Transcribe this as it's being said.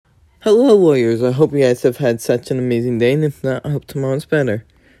Hello, warriors. I hope you guys have had such an amazing day, and if not, I hope tomorrow's better.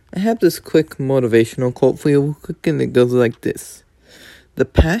 I have this quick motivational quote for you, and it goes like this. The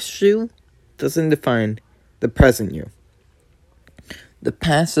past you doesn't define the present you. The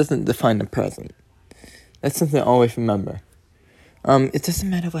past doesn't define the present. That's something I always remember. It doesn't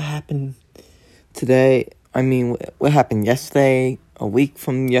matter what happened today. What happened yesterday, a week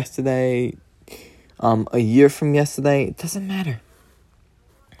from yesterday, a year from yesterday. It doesn't matter.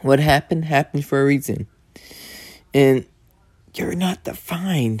 What happened for a reason. And you're not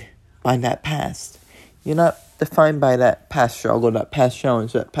defined by that past. You're not defined by that past struggle, that past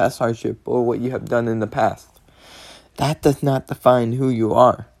challenge, that past hardship, or what you have done in the past. That does not define who you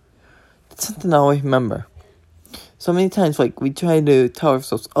are. That's something I always remember. So many times, we try to tell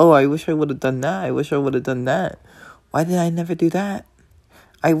ourselves, oh, I wish I would have done that. I wish I would have done that. Why did I never do that?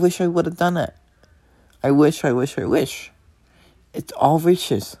 I wish I would have done it. I wish. It's all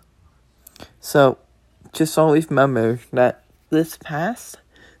wishes. So, just always remember that this past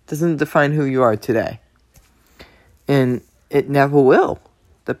doesn't define who you are today. And it never will.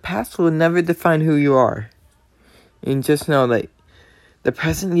 The past will never define who you are. And just know that the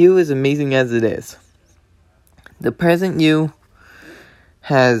present you is amazing as it is. The present you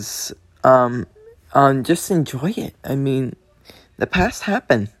has, just enjoy it. The past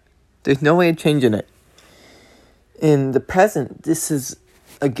happened. There's no way of changing it. In the present, this is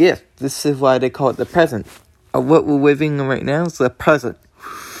a gift. This is why they call it the present. What we're living in right now is the present.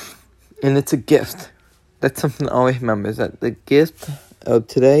 And it's a gift. That's something I always remember, is that the gift of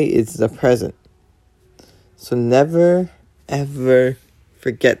today is the present. So never, ever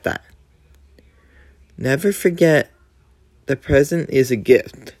forget that. Never forget the present is a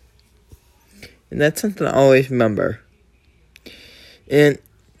gift. And that's something I always remember. And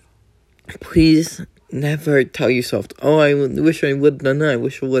please never tell yourself, oh, I wish I would have done that. I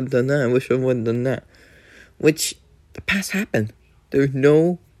wish I would have done that. I wish I would have done that. Which, the past happened. There's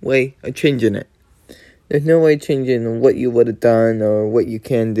no way of changing it. There's no way of changing what you would have done or what you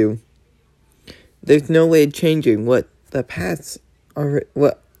can do. There's no way of changing what the past, or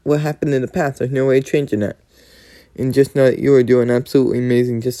what happened in the past. There's no way of changing that. And just know that you are doing absolutely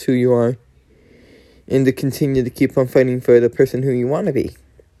amazing just who you are. And to continue to keep on fighting for the person who you want to be.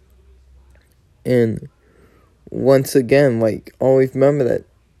 And once again, always remember that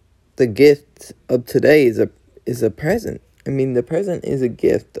the gift of today is a present. The present is a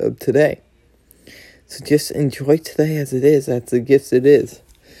gift of today. So just enjoy today as it is. That's the gift it is.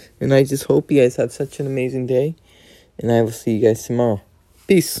 And I just hope you guys have such an amazing day. And I will see you guys tomorrow.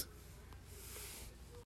 Peace.